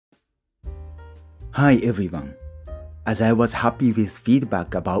Hi everyone. As I was happy with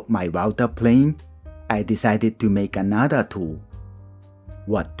feedback about my router plane, I decided to make another tool.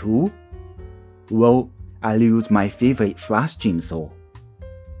 What tool? Well, I'll use my favorite flash trim saw.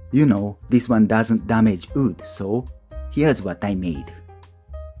 You know, this one doesn't damage wood, so here's what I made.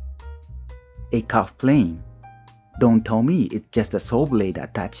 A Kerf plane. Don't tell me it's just a saw blade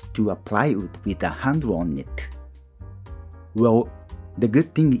attached to a plywood with a handle on it. Well, the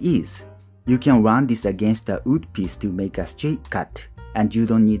good thing is, you can run this against a wood piece to make a straight cut, and you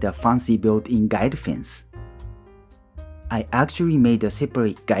don't need a fancy built-in guide fence. I actually made a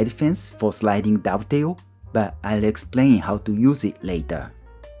separate guide fence for sliding dovetail, but I'll explain how to use it later.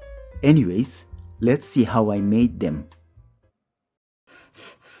 Anyways, let's see how I made them.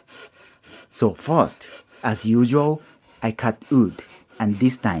 So first, as usual, I cut wood, and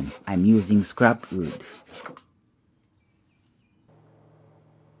this time I'm using scrap wood.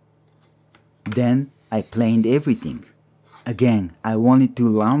 Then I planed everything. Again, I wanted to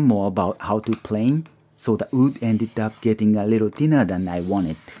learn more about how to plane, so the wood ended up getting a little thinner than I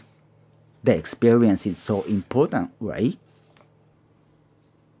wanted. The experience is so important, right?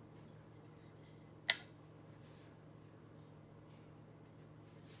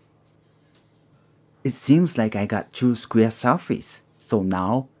 It seems like I got true square surface, so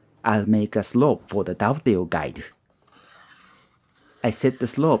now I'll make a slope for the dovetail guide. I set the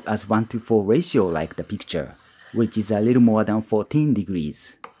slope as 1:4 ratio like the picture, which is a little more than 14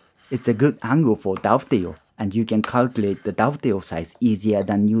 degrees. It's a good angle for dovetail, and you can calculate the dovetail size easier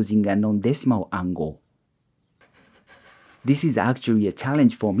than using a non-decimal angle. This is actually a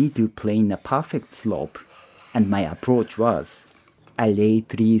challenge for me to plane a perfect slope, and my approach was, I laid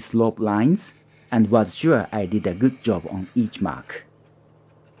 3 slope lines and was sure I did a good job on each mark.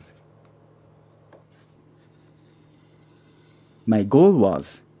 My goal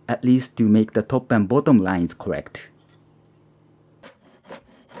was, at least to make the top and bottom lines correct.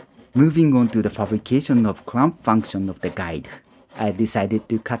 Moving on to the fabrication of clamp function of the guide, I decided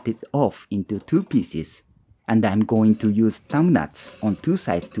to cut it off into 2 pieces, and I'm going to use thumb nuts on 2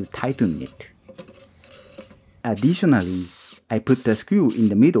 sides to tighten it. Additionally, I put the screw in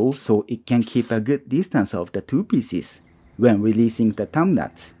the middle so it can keep a good distance of the 2 pieces when releasing the thumb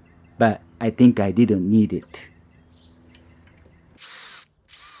nuts, but I think I didn't need it.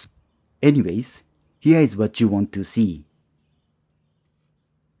 Anyways, here is what you want to see.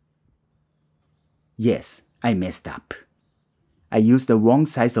 Yes, I messed up. I used the wrong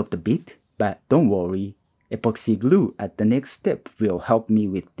size of the bit, but don't worry, epoxy glue at the next step will help me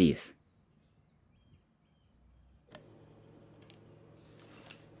with this.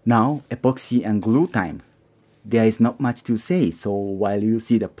 Now, epoxy and glue time. There is not much to say, so while you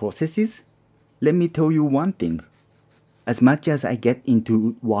see the processes, let me tell you one thing. As much as I get into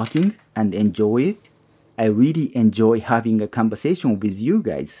woodworking and enjoy it, I really enjoy having a conversation with you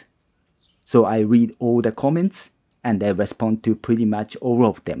guys. So I read all the comments and I respond to pretty much all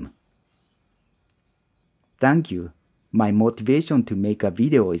of them. Thank you. My motivation to make a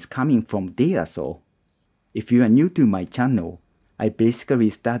video is coming from there, so if you are new to my channel, I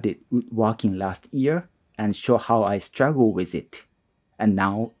basically started woodworking last year and show how I struggle with it. And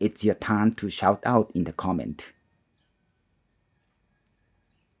now it's your turn to shout out in the comment.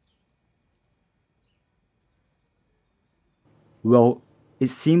 Well, it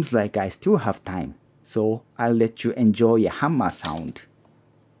seems like I still have time, so I'll let you enjoy a hammer sound.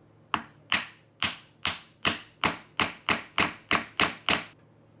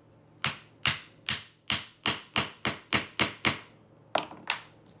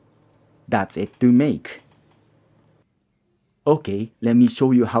 That's it to make. Okay, let me show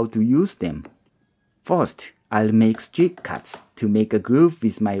you how to use them. First, I'll make straight cuts to make a groove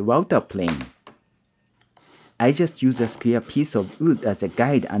with my router plane. I just use a square piece of wood as a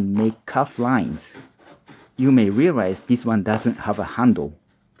guide and make curved lines. You may realize this one doesn't have a handle.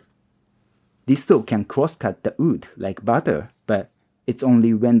 This saw can cross-cut the wood like butter, but it's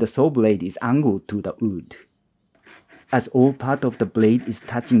only when the saw blade is angled to the wood. As all part of the blade is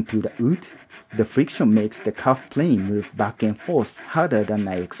touching to the wood, the friction makes the curved plane move back and forth harder than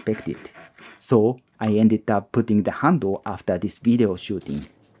I expected. So I ended up putting the handle after this video shooting.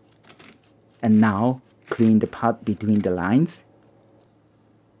 And now, clean the part between the lines.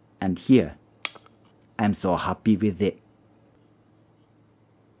 And here, I'm so happy with it.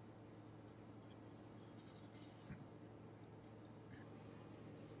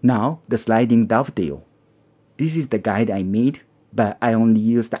 Now, the sliding dovetail. This is the guide I made, but I only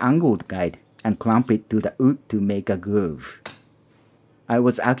used the angled guide and clamp it to the wood to make a groove. I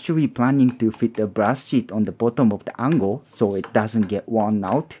was actually planning to fit a brass sheet on the bottom of the angle so it doesn't get worn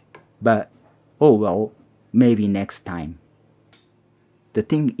out, but Oh well, maybe next time. The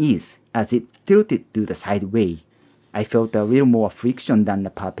thing is, as it tilted to the sideway, I felt a little more friction than the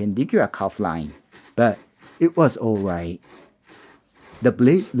perpendicular curve line, but it was alright. The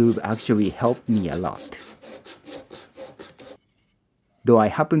blade lube actually helped me a lot. Though I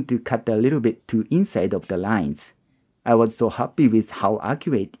happened to cut a little bit too inside of the lines, I was so happy with how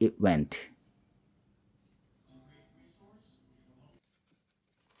accurate it went.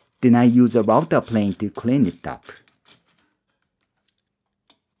 Then I used a router plane to clean it up.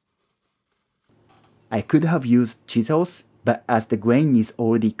 I could have used chisels, but as the grain is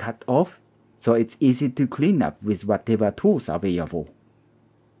already cut off, so it's easy to clean up with whatever tools available.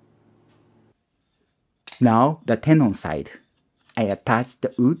 Now the tenon side. I attach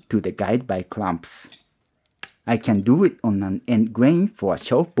the wood to the guide by clamps. I can do it on an end grain for a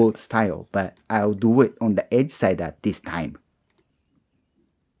shelf-bolt style, but I'll do it on the edge side at this time.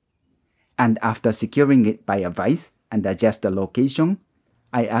 And after securing it by a vise and adjust the location,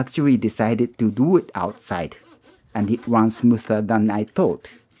 I actually decided to do it outside, and it runs smoother than I thought.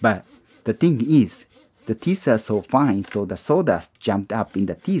 But the thing is, the teeth are so fine, so the sawdust jumped up in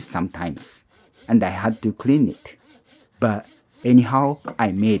the teeth sometimes, and I had to clean it. But anyhow,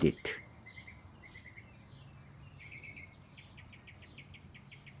 I made it.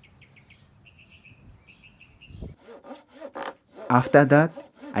 After that,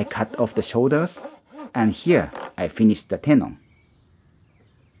 I cut off the shoulders, and here I finished the tenon.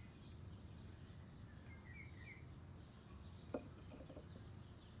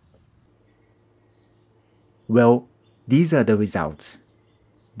 Well, these are the results.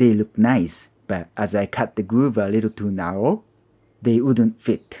 They look nice, but as I cut the groove a little too narrow, they wouldn't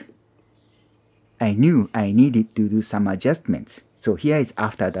fit. I knew I needed to do some adjustments, so here is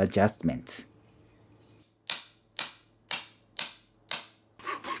after the adjustments.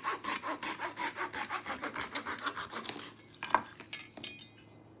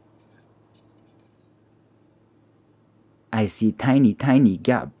 I see tiny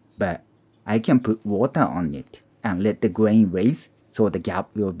gap, but I can put water on it and let the grain raise so the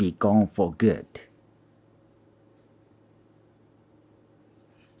gap will be gone for good.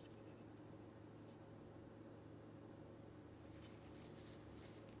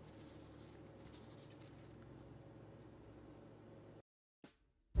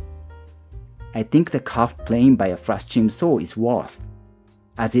 I think the curve plane by a flash trim saw is worth,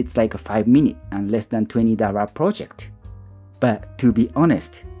 as it's like a 5-minute and less than $20 project. But to be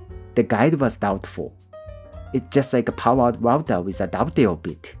honest, the guide was doubtful. It's just like a powered router with a dovetail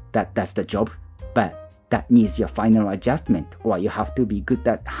bit that does the job, but that needs your final adjustment, or you have to be good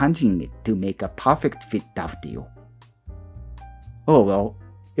at handling it to make a perfect fit dovetail. Oh well,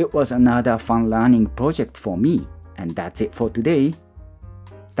 it was another fun learning project for me, and that's it for today.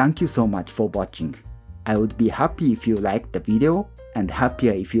 Thank you so much for watching. I would be happy if you liked the video and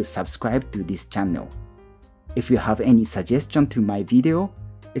happier if you subscribe to this channel. If you have any suggestion to my video,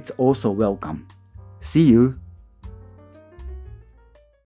 it's also welcome. See you!